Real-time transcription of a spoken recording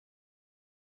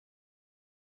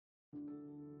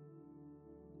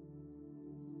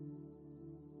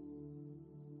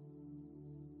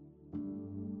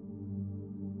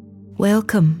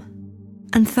Welcome,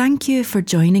 and thank you for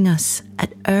joining us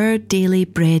at Our Daily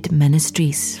Bread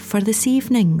Ministries for this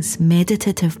evening's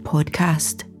meditative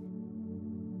podcast.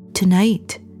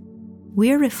 Tonight,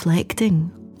 we're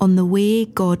reflecting on the way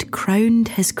God crowned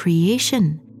His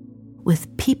creation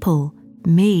with people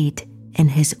made in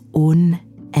His own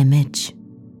image.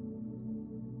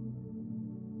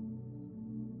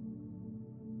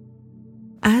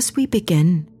 As we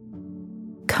begin,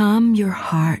 calm your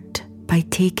heart by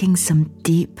taking some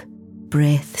deep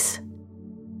breaths.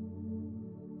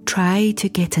 Try to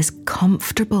get as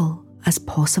comfortable as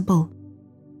possible.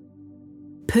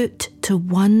 Put to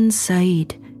one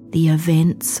side the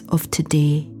events of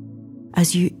today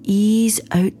as you ease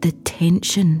out the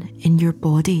tension in your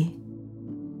body.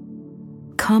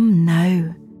 Come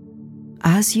now,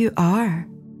 as you are,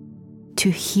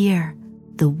 to hear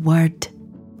the word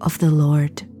of the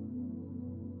Lord.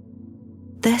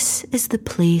 This is the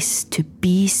place to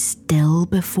be still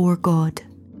before God,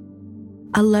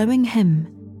 allowing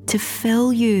Him to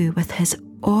fill you with His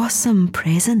awesome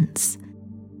presence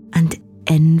and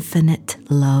infinite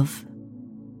love.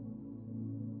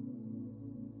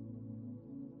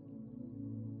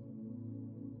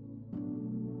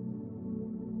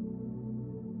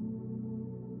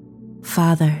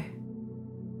 Father,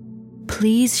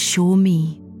 please show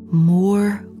me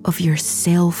more of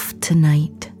yourself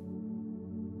tonight.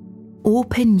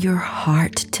 Open your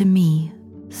heart to me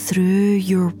through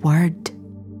your word.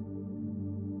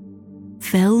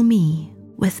 Fill me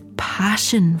with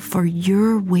passion for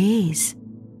your ways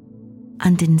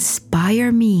and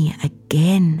inspire me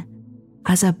again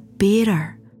as a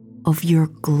bearer of your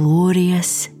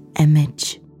glorious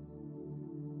image.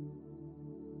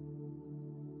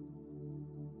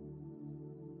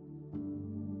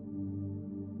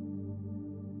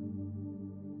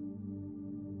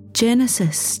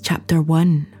 Genesis chapter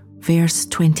 1, verse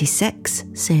 26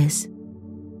 says,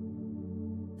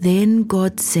 "Then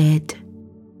God said,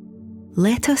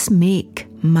 'Let us make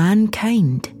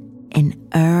mankind in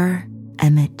our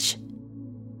image,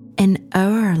 in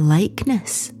our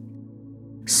likeness,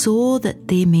 so that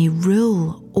they may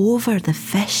rule over the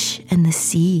fish in the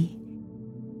sea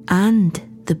and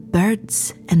the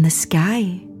birds in the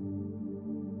sky,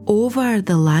 over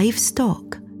the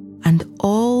livestock and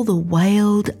all the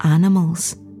wild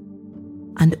animals,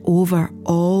 and over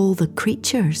all the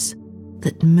creatures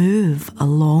that move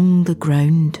along the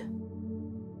ground.'"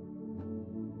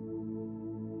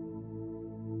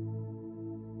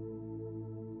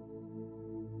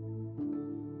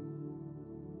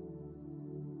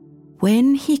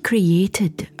 When He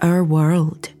created our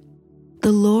world,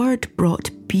 the Lord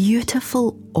brought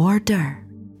beautiful order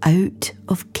out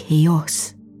of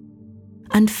chaos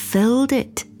and filled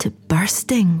it to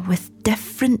bursting with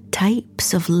different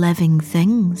types of living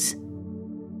things.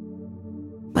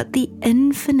 But the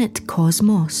infinite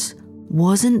cosmos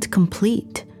wasn't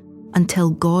complete until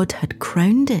God had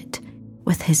crowned it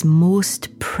with His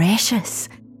most precious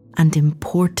and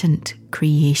important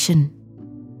creation.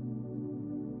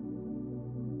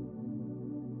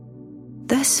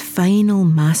 This final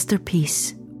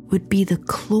masterpiece would be the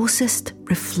closest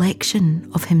reflection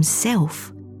of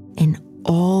Himself in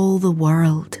all the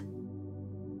world.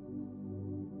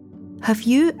 Have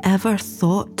you ever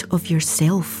thought of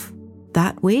yourself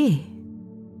that way?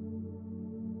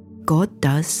 God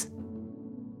does.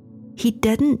 He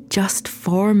didn't just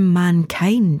form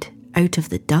mankind out of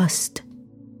the dust.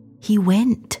 He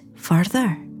went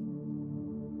further.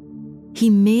 He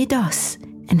made us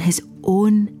in His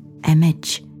own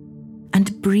image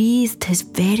and breathed His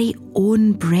very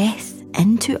own breath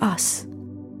into us.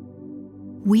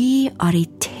 We are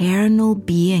eternal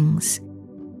beings,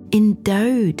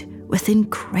 endowed with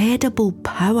incredible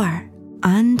power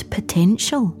and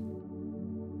potential.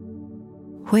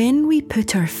 When we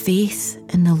put our faith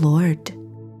in the Lord,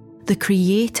 the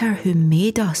Creator who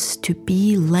made us to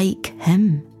be like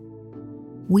Him,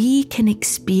 we can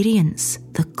experience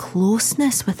the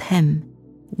closeness with Him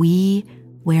we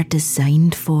were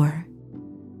designed for.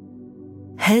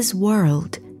 His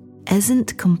world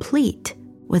isn't complete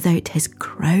without His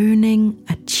crowning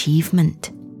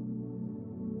achievement.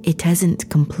 It isn't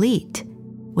complete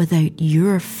without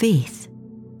your faith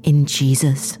in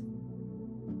Jesus.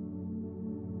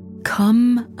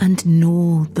 Come and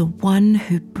know the one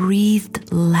who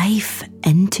breathed life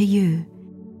into you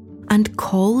and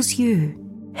calls you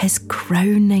His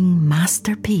crowning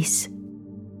masterpiece.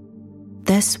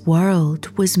 This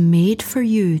world was made for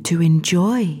you to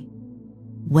enjoy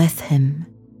with Him.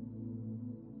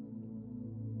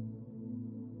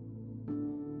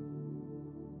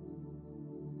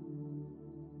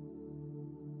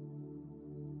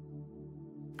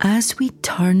 As we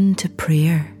turn to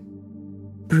prayer,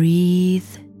 breathe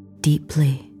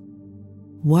deeply,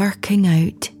 working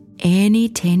out any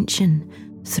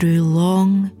tension through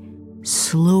long,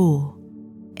 slow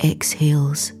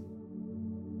exhales.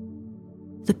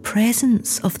 The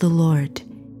presence of the Lord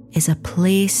is a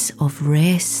place of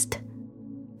rest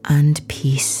and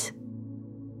peace.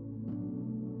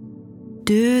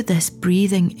 Do this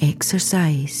breathing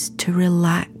exercise to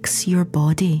relax your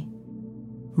body,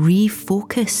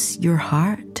 refocus your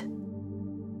heart,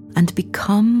 and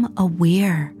become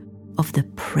aware of the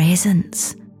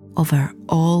presence of our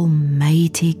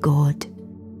Almighty God,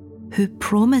 who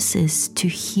promises to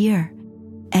hear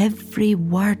every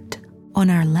word on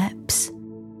our lips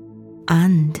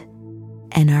and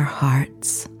in our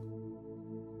hearts.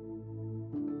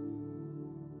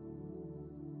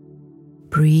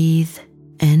 Breathe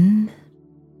in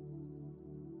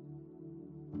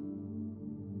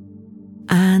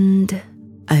and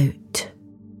out,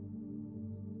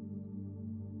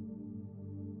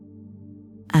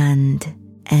 and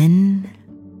in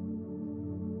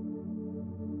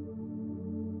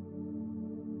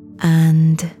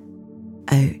and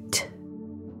out.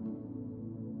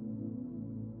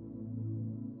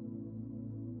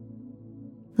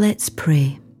 Let's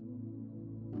pray.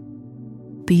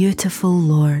 Beautiful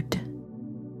Lord,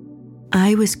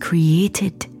 I was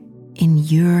created in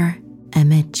your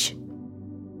image,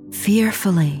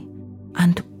 fearfully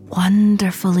and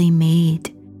wonderfully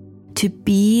made to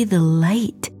be the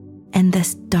light in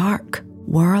this dark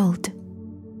world.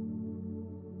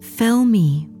 Fill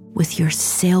me with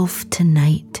yourself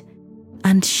tonight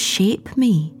and shape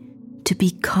me to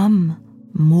become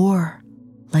more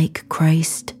like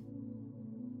Christ.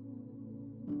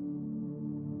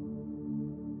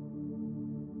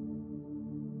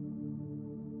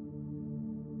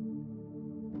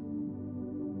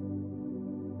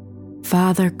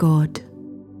 Father God,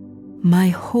 my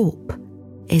hope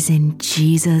is in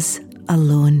Jesus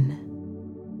alone.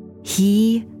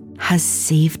 He has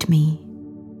saved me,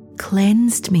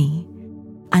 cleansed me,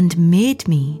 and made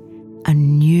me a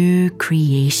new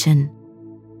creation.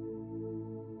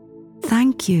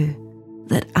 Thank you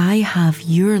that I have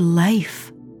your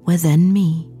life within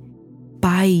me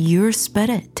by your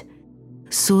Spirit,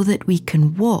 so that we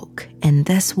can walk in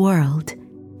this world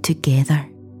together.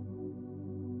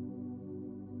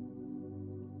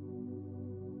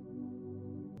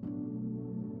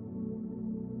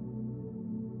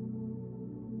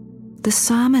 The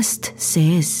psalmist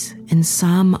says in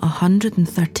Psalm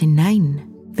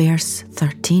 139, verse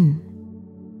 13,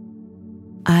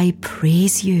 I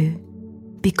praise you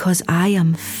because I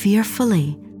am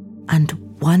fearfully and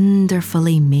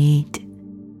wonderfully made.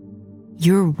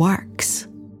 Your works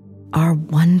are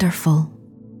wonderful.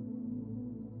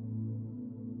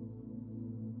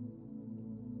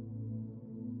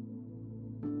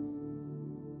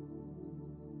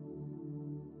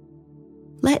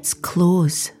 Let's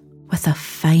close with a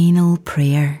final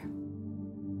prayer.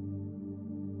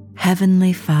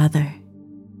 Heavenly Father,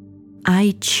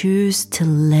 I choose to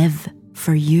live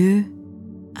for you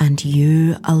and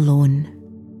you alone.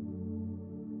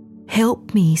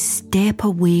 Help me step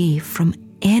away from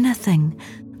anything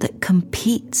that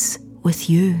competes with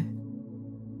you.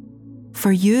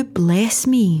 For you bless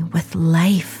me with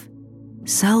life,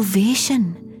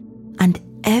 salvation, and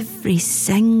every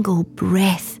single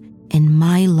breath in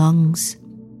my lungs.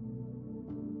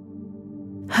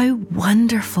 How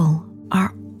wonderful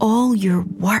are all your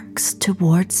works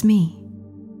towards me.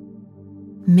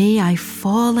 May I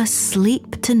fall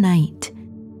asleep tonight,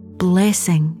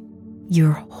 blessing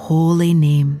your holy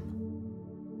name.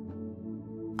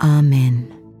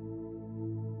 Amen.